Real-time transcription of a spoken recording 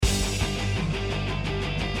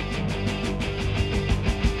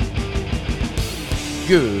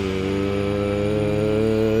Good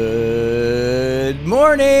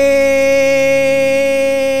morning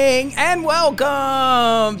and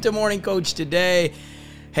welcome to Morning Coach Today.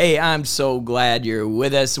 Hey, I'm so glad you're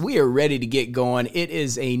with us. We are ready to get going. It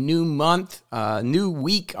is a new month, new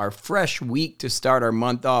week, our fresh week to start our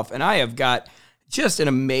month off. And I have got just an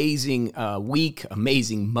amazing week,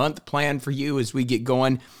 amazing month planned for you as we get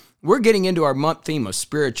going. We're getting into our month theme of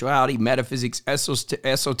spirituality, metaphysics,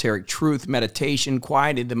 esoteric truth, meditation,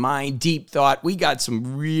 quieted the mind, deep thought. We got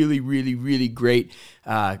some really great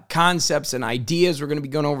concepts and ideas we're going to be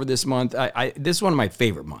going over this month. This is one of my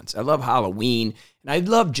favorite months. I love Halloween, and I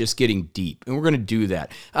love just getting deep, and we're going to do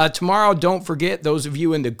that. Tomorrow, don't forget, those of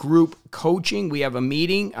you in the group coaching, we have a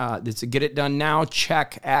meeting. It's a Get It Done Now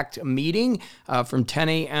Check Act meeting from 10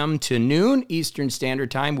 a.m. to noon Eastern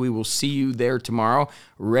Standard Time. We will see you there tomorrow,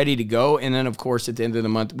 ready to go. And then, of course, at the end of the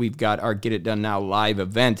month, we've got our Get It Done Now live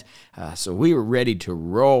event. So we are ready to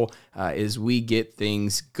roll as we get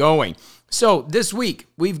things going. So this week,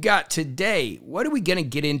 we've got today, what are we going to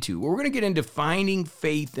get into? Well, we're going to get into finding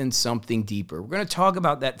faith in something deeper. We're going to talk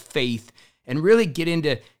about that faith and really get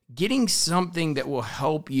into getting something that will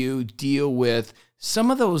help you deal with some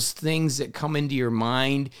of those things that come into your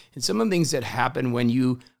mind and some of the things that happen when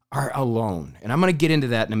you are alone. And I'm going to get into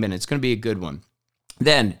that in a minute. It's going to be a good one.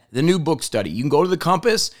 Then, the new book study. You can go to the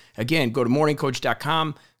Compass. Again, go to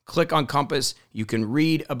morningcoach.com. Click on Compass. You can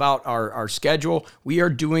read about our schedule. We are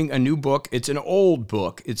doing a new book. It's an old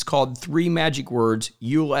book. It's called 3 Magic Words,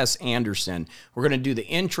 Ule S. Anderson. We're going to do the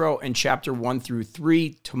intro and chapter 1 through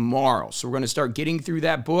 3 tomorrow. So we're going to start getting through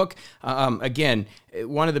that book. Again,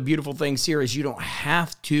 one of the beautiful things here is you don't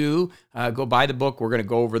have to go buy the book. We're going to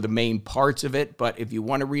go over the main parts of it. But if you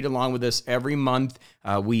want to read along with us every month,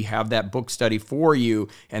 we have that book study for you.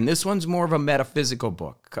 And this one's more of a metaphysical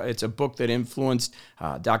book. It's a book that influenced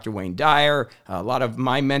Dr. Wayne Dyer, a lot of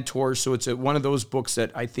my mentors. So it's one of those books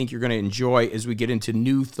that I think you're going to enjoy as we get into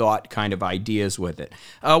new thought kind of ideas with it.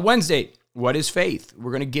 Wednesday, what is faith?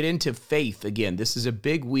 We're going to get into faith again. This is a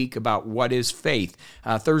big week about what is faith.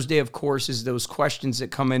 Thursday, of course, is those questions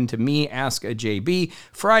that come into me, Ask a JB.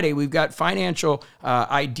 Friday, we've got financial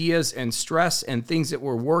ideas and stress and things that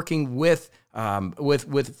we're working with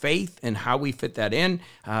faith and how we fit that in.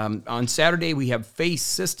 On Saturday, we have faith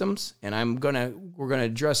systems, and we're gonna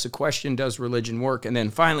address the question, does religion work? And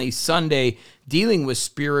then finally, Sunday, dealing with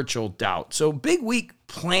spiritual doubt. So big week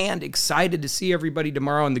planned, excited to see everybody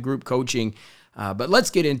tomorrow in the group coaching, but let's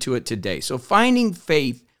get into it today. So finding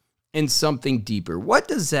faith in something deeper. What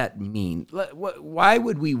does that mean? Why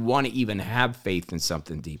would we want to even have faith in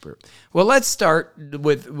something deeper? Well, let's start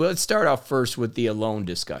off first with the alone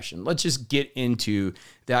discussion. Let's just get into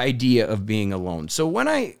the idea of being alone. So when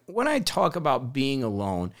I talk about being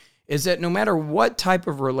alone, is that no matter what type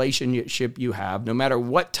of relationship you have, no matter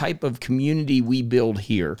what type of community we build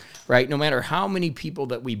here, right? No matter how many people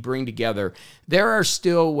that we bring together, there are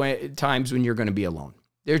still times when you're going to be alone.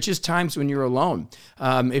 There's just times when you're alone.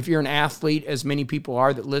 If you're an athlete, as many people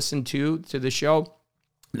are that listen to the show,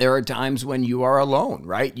 there are times when you are alone,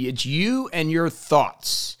 right? It's you and your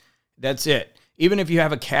thoughts. That's it. Even if you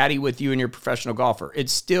have a caddy with you and you're a professional golfer,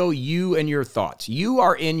 it's still you and your thoughts. You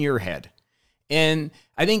are in your head. And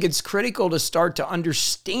I think it's critical to start to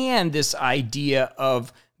understand this idea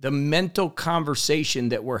of the mental conversation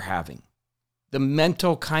that we're having, the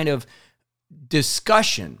mental kind of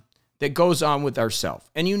discussion that goes on with ourselves.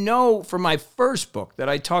 And you know from my first book that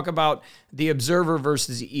I talk about the observer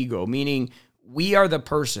versus the ego, meaning we are the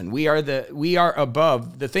person, we are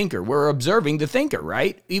above the thinker. We're observing the thinker,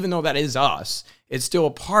 right? Even though that is us, it's still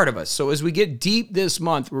a part of us. So as we get deep this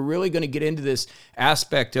month, we're really going to get into this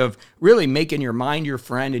aspect of really making your mind your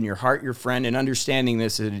friend and your heart your friend and understanding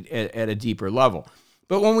this at a deeper level.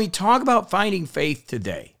 But when we talk about finding faith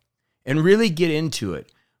today and really get into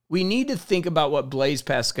it, we need to think about what Blaise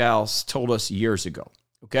Pascal told us years ago,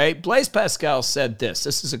 okay? Blaise Pascal said this.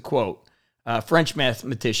 This is a quote, French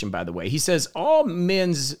mathematician, by the way. He says, all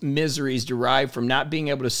men's miseries derive from not being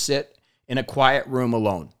able to sit in a quiet room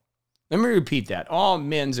alone. Let me repeat that. All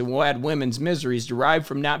men's, and we'll add women's, miseries derive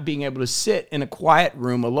from not being able to sit in a quiet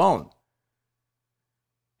room alone.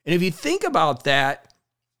 And if you think about that,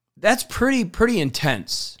 that's pretty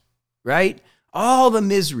intense, right? All the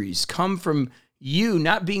miseries come from you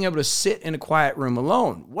not being able to sit in a quiet room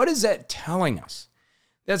alone. What is that telling us?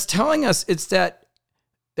 That's telling us it's that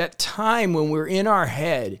time when we're in our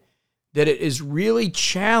head that it is really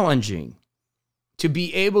challenging to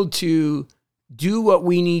be able to do what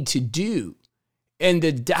we need to do. And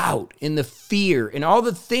the doubt and the fear and all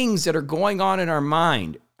the things that are going on in our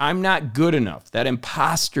mind. I'm not good enough. That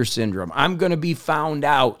imposter syndrome. I'm going to be found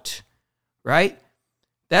out, right?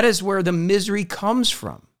 That is where the misery comes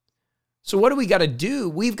from. So what do we got to do?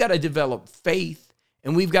 We've got to develop faith,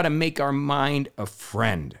 and we've got to make our mind a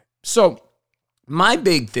friend. So my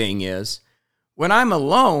big thing is, when I'm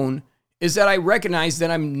alone, is that I recognize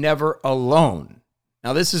that I'm never alone.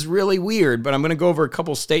 Now, this is really weird, but I'm going to go over a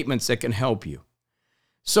couple statements that can help you.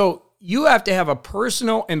 So you have to have a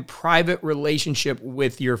personal and private relationship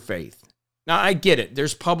with your faith. Now, I get it.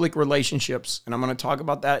 There's public relationships, and I'm going to talk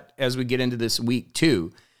about that as we get into this week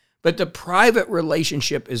too. But the private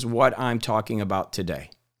relationship is what I'm talking about today.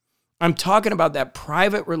 I'm talking about that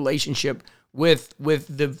private relationship with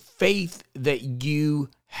the faith that you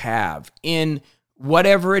have in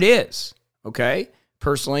whatever it is, okay?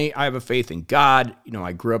 Personally, I have a faith in God.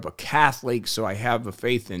 I grew up a Catholic, so I have a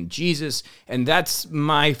faith in Jesus, and that's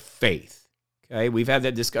my faith, okay? We've had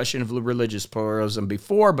that discussion of religious pluralism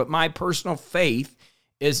before, but my personal faith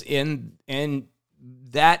is in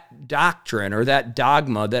that doctrine or that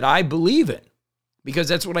dogma that I believe in, because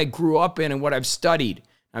that's what I grew up in and what I've studied.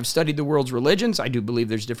 I've studied the world's religions. I do believe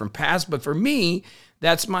there's different paths, but for me,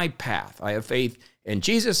 that's my path. I have faith in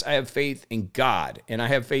Jesus. I have faith in God, and I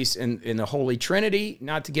have faith in the Holy Trinity,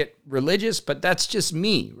 not to get religious, but that's just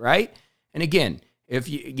me, right? And again, if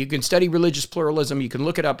you can study religious pluralism, you can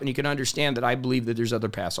look it up and you can understand that I believe that there's other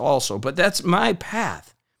paths also, but that's my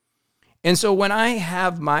path. And so when I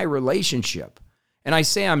have my relationship, and I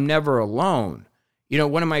say I'm never alone,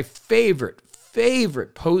 one of my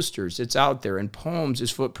favorite posters that's out there in poems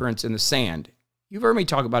is Footprints in the Sand. You've heard me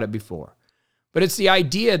talk about it before. But it's the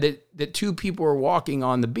idea that two people are walking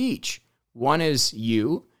on the beach. One is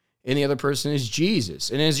you, and the other person is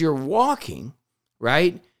Jesus. And as you're walking,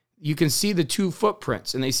 right, you can see the two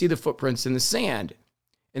footprints, and they see the footprints in the sand.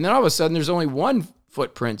 And then all of a sudden, there's only one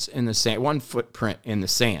footprint in the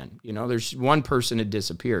sand. There's one person had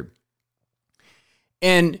disappeared.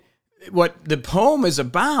 And what the poem is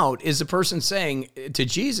about is the person saying to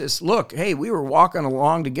Jesus, look, hey, we were walking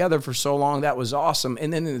along together for so long. That was awesome.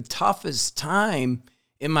 And then in the toughest time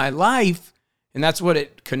in my life, and that's what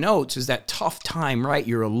it connotes, is that tough time, right?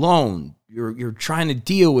 You're alone. You're trying to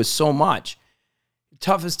deal with so much. The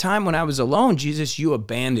toughest time when I was alone, Jesus, you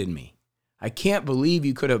abandoned me. I can't believe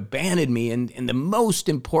you could have abandoned me in the most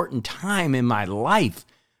important time in my life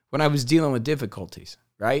when I was dealing with difficulties,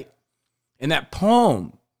 right? And that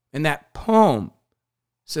poem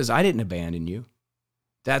says, I didn't abandon you.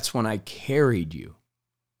 That's when I carried you.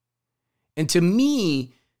 And to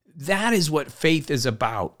me, that is what faith is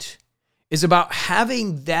about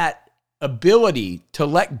having that ability to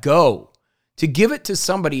let go, to give it to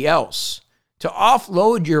somebody else, to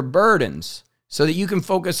offload your burdens so that you can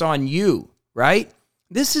focus on you, right?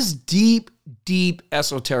 This is deep, deep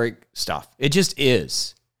esoteric stuff. It just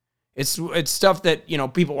is. It's stuff that,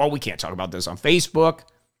 people, we can't talk about this on Facebook.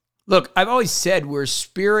 Look, I've always said we're a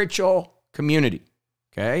spiritual community,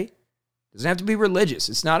 okay? It doesn't have to be religious.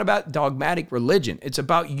 It's not about dogmatic religion. It's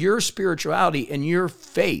about your spirituality and your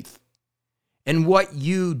faith and what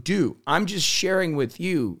you do. I'm just sharing with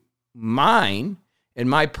you mine and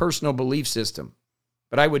my personal belief system.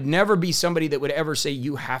 But I would never be somebody that would ever say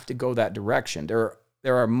you have to go that direction. There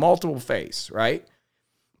are multiple faiths, right?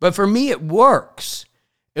 But for me, it works.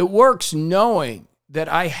 It works knowing that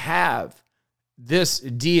I have this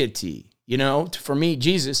deity, for me,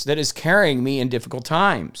 Jesus, that is carrying me in difficult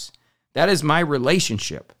times. That is my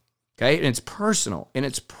relationship, okay? And it's personal and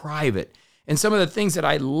it's private. And some of the things that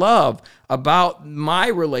I love about my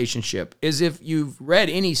relationship is if you've read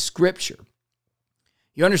any scripture,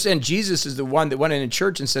 you understand Jesus is the one that went into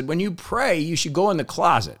church and said, when you pray, you should go in the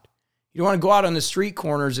closet. You don't want to go out on the street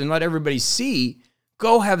corners and let everybody see.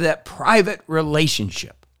 Go have that private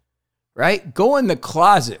relationship. Right? Go in the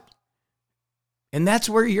closet. And that's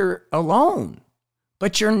where you're alone.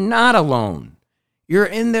 But you're not alone. You're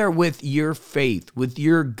in there with your faith, with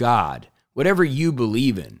your God, whatever you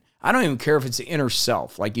believe in. I don't even care if it's the inner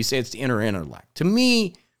self, like you say, it's the inner intellect. To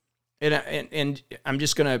me, and I'm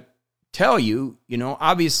just going to tell you,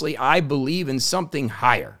 obviously I believe in something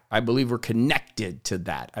higher. I believe we're connected to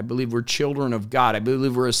that. I believe we're children of God. I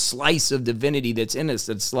believe we're a slice of divinity that's in us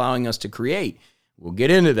that's allowing us to create. We'll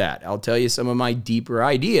get into that. I'll tell you some of my deeper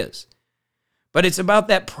ideas. But it's about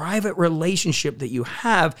that private relationship that you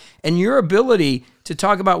have and your ability to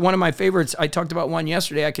talk about one of my favorites. I talked about one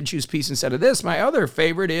yesterday. I could choose peace instead of this. My other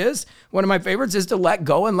favorite is, one of my favorites is to let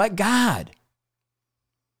go and let God.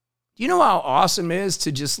 Do you know how awesome it is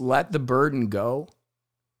to just let the burden go?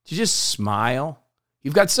 To just smile.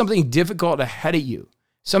 You've got something difficult ahead of you,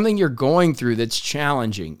 something you're going through that's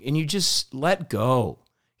challenging, and you just let go.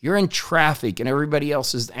 You're in traffic and everybody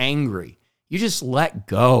else is angry. You just let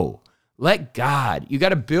go. Let God. You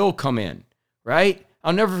got a bill come in, right?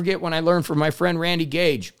 I'll never forget when I learned from my friend Randy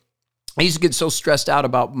Gage. I used to get so stressed out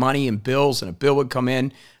about money and bills, and a bill would come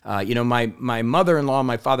in. My mother-in-law and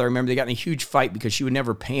my father, I remember they got in a huge fight because she would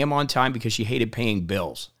never pay him on time because she hated paying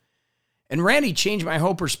bills. And Randy changed my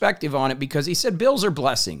whole perspective on it because he said bills are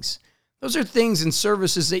blessings. Those are things and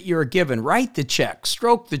services that you're given. Write the check,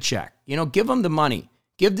 stroke the check, give them the money.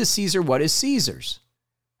 Give to Caesar what is Caesar's,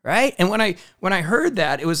 right? And when I heard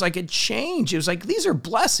that, it was like a change. It was like, these are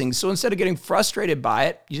blessings. So instead of getting frustrated by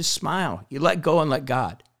it, you just smile. You let go and let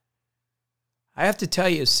God. I have to tell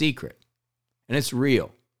you a secret, and it's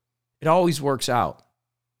real. It always works out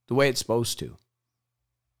the way it's supposed to.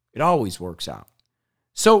 It always works out.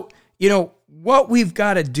 So, what we've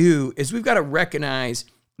got to do is we've got to recognize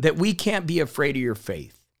that we can't be afraid of your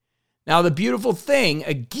faith. Now, the beautiful thing,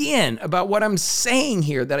 again, about what I'm saying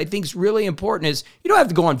here that I think is really important is you don't have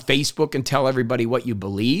to go on Facebook and tell everybody what you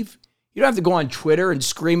believe. You don't have to go on Twitter and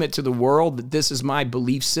scream it to the world that this is my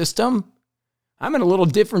belief system. I'm in a little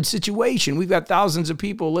different situation. We've got thousands of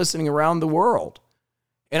people listening around the world.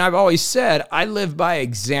 And I've always said, I live by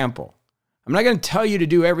example. I'm not going to tell you to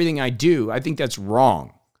do everything I do. I think that's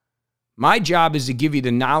wrong. My job is to give you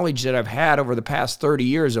the knowledge that I've had over the past 30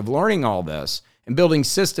 years of learning all this and building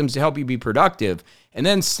systems to help you be productive, and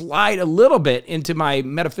then slide a little bit into my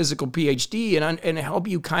metaphysical PhD and help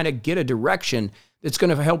you kind of get a direction that's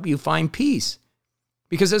going to help you find peace.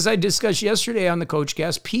 Because as I discussed yesterday on the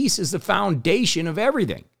CoachCast, peace is the foundation of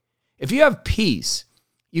everything. If you have peace,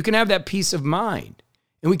 you can have that peace of mind.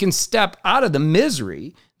 And we can step out of the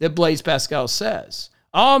misery that Blaise Pascal says.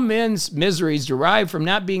 All men's miseries derive from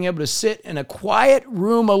not being able to sit in a quiet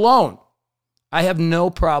room alone. I have no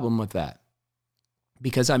problem with that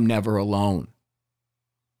because I'm never alone.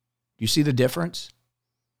 Do you see the difference?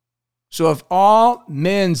 So if all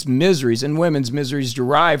men's miseries and women's miseries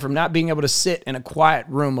derive from not being able to sit in a quiet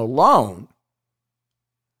room alone,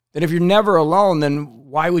 then if you're never alone, then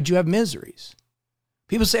why would you have miseries?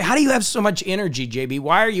 People say, how do you have so much energy, JB?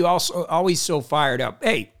 Why are you also always so fired up?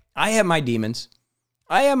 Hey, I have my demons.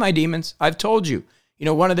 I've told you.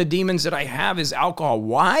 One of the demons that I have is alcohol.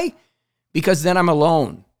 Why? Because then I'm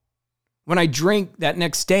alone. When I drink that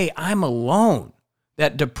next day, I'm alone.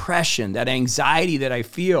 That depression, that anxiety that I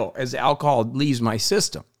feel as alcohol leaves my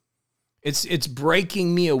system. It's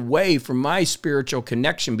breaking me away from my spiritual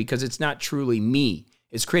connection because it's not truly me.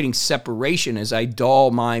 It's creating separation as I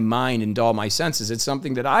dull my mind and dull my senses. It's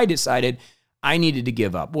something that I decided I needed to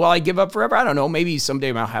give up. Will I give up forever? I don't know. Maybe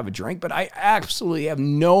someday I'll have a drink, but I absolutely have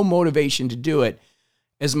no motivation to do it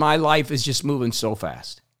as my life is just moving so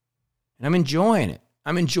fast. And I'm enjoying it.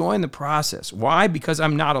 I'm enjoying the process. Why? Because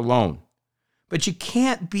I'm not alone. But you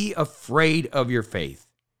can't be afraid of your faith.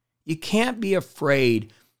 You can't be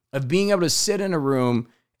afraid of being able to sit in a room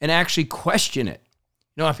and actually question it.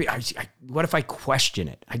 What if I question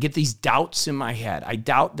it? I get these doubts in my head. I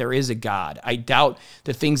doubt there is a God. I doubt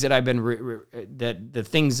the things that I've been the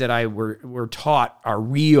things that I were taught are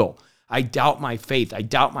real. I doubt my faith. I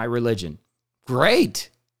doubt my religion. Great.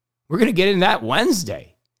 We're going to get into that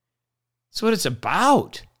Wednesday. That's what it's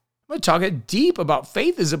about. I'm going to talk deep about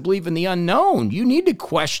faith as a belief in the unknown. You need to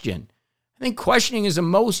question. I think questioning is the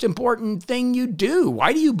most important thing you do.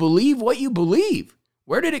 Why do you believe what you believe?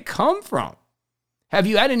 Where did it come from? Have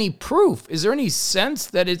you had any proof? Is there any sense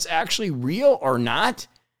that it's actually real or not?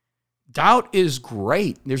 Doubt is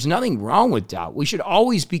great. There's nothing wrong with doubt. We should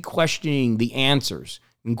always be questioning the answers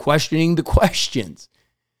and questioning the questions.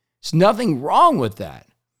 There's nothing wrong with that.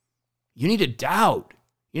 You need to doubt.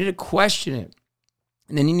 You need to question it.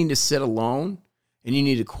 And then you need to sit alone, and you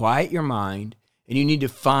need to quiet your mind, and you need to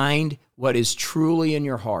find what is truly in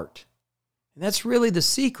your heart. And that's really the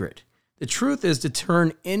secret. The truth is to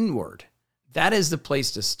turn inward. That is the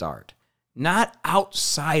place to start, not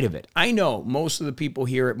outside of it. I know most of the people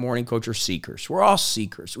here at Morning Coach are seekers. We're all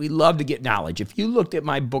seekers. We love to get knowledge. If you looked at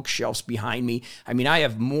my bookshelves behind me, I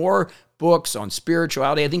have more books on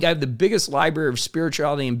spirituality. I think I have the biggest library of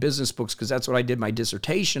spirituality and business books because that's what I did my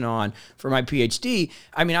dissertation on for my PhD.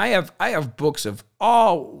 I have books of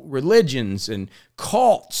all religions and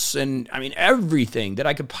cults and everything that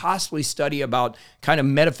I could possibly study about kind of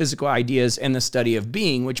metaphysical ideas and the study of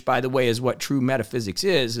being, which by the way is what true metaphysics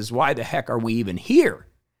is why the heck are we even here?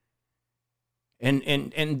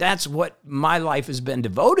 And that's what my life has been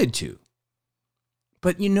devoted to.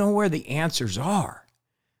 But you know where the answers are.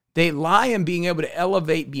 They lie in being able to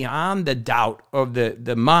elevate beyond the doubt of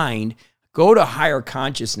the mind, go to higher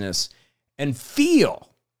consciousness, and feel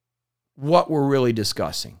what we're really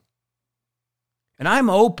discussing. And I'm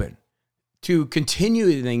open to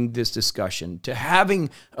continuing this discussion, to having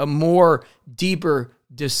a more deeper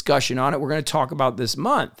discussion on it. We're going to talk about this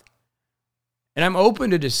month. And I'm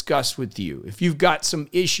open to discuss with you. If you've got some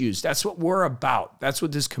issues, that's what we're about. That's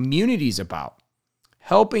what this community is about.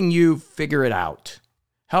 Helping you figure it out.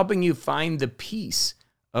 Helping you find the peace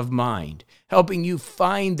of mind. Helping you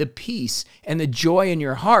find the peace and the joy in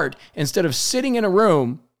your heart instead of sitting in a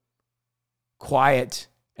room quiet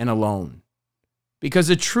and alone. Because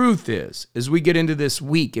the truth is, as we get into this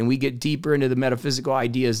week and we get deeper into the metaphysical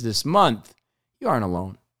ideas this month, you aren't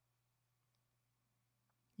alone.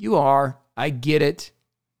 You are. I get it.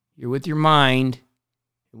 You're with your mind.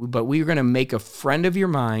 But we are going to make a friend of your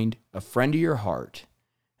mind, a friend of your heart,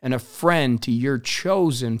 and a friend to your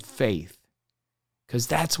chosen faith. Because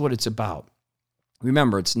that's what it's about.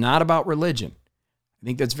 Remember, it's not about religion. I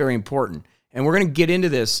think that's very important. And we're going to get into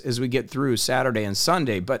this as we get through Saturday and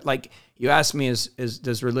Sunday. But like you asked me,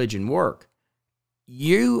 does religion work?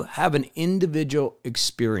 You have an individual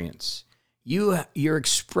experience. You're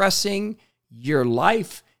expressing your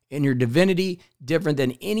life and your divinity different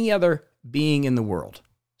than any other being in the world.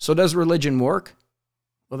 So does religion work?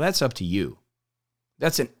 Well, that's up to you.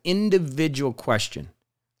 That's an individual question.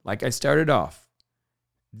 Like I started off,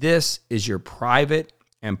 this is your private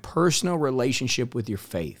and personal relationship with your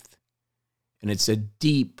faith. And it's a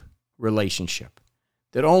deep relationship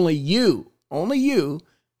that only you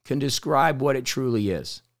can describe what it truly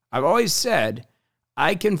is. I've always said,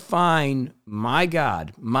 I can find my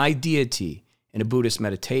God, my deity, in a Buddhist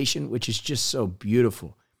meditation, which is just so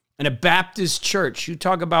beautiful. In a Baptist church, you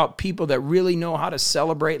talk about people that really know how to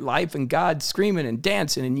celebrate life and God screaming and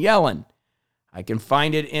dancing and yelling. I can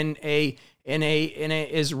find it in a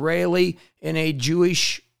Israeli, in a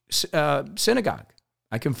Jewish synagogue.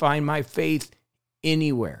 I can find my faith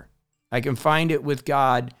anywhere. I can find it with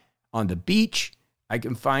God on the beach. I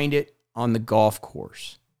can find it on the golf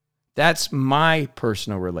course. That's my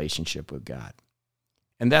personal relationship with God.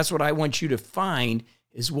 And that's what I want you to find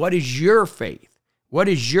is what is your faith? What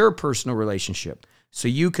is your personal relationship? So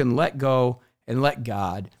you can let go and let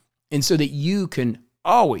God, and so that you can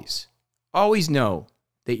always know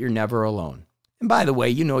that you're never alone. And by the way,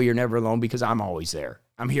 you know you're never alone because I'm always there.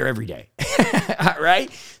 I'm here every day. All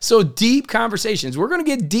right? So deep conversations. We're going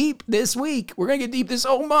to get deep this week. We're going to get deep this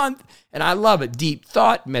whole month. And I love it. Deep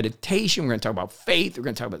thought, meditation. We're going to talk about faith. We're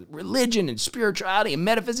going to talk about religion and spirituality and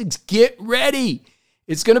metaphysics. Get ready.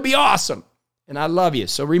 It's going to be awesome. And I love you.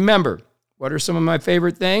 So remember, what are some of my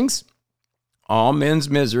favorite things? All men's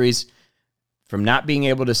miseries from not being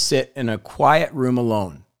able to sit in a quiet room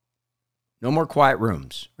alone. No more quiet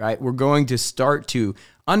rooms, right? We're going to start to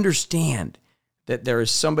understand that there is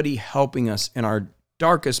somebody helping us in our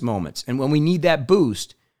darkest moments. And when we need that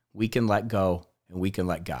boost, we can let go and we can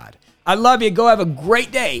let God. I love you. Go have a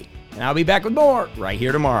great day. And I'll be back with more right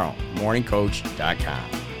here tomorrow.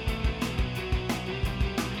 MorningCoach.com.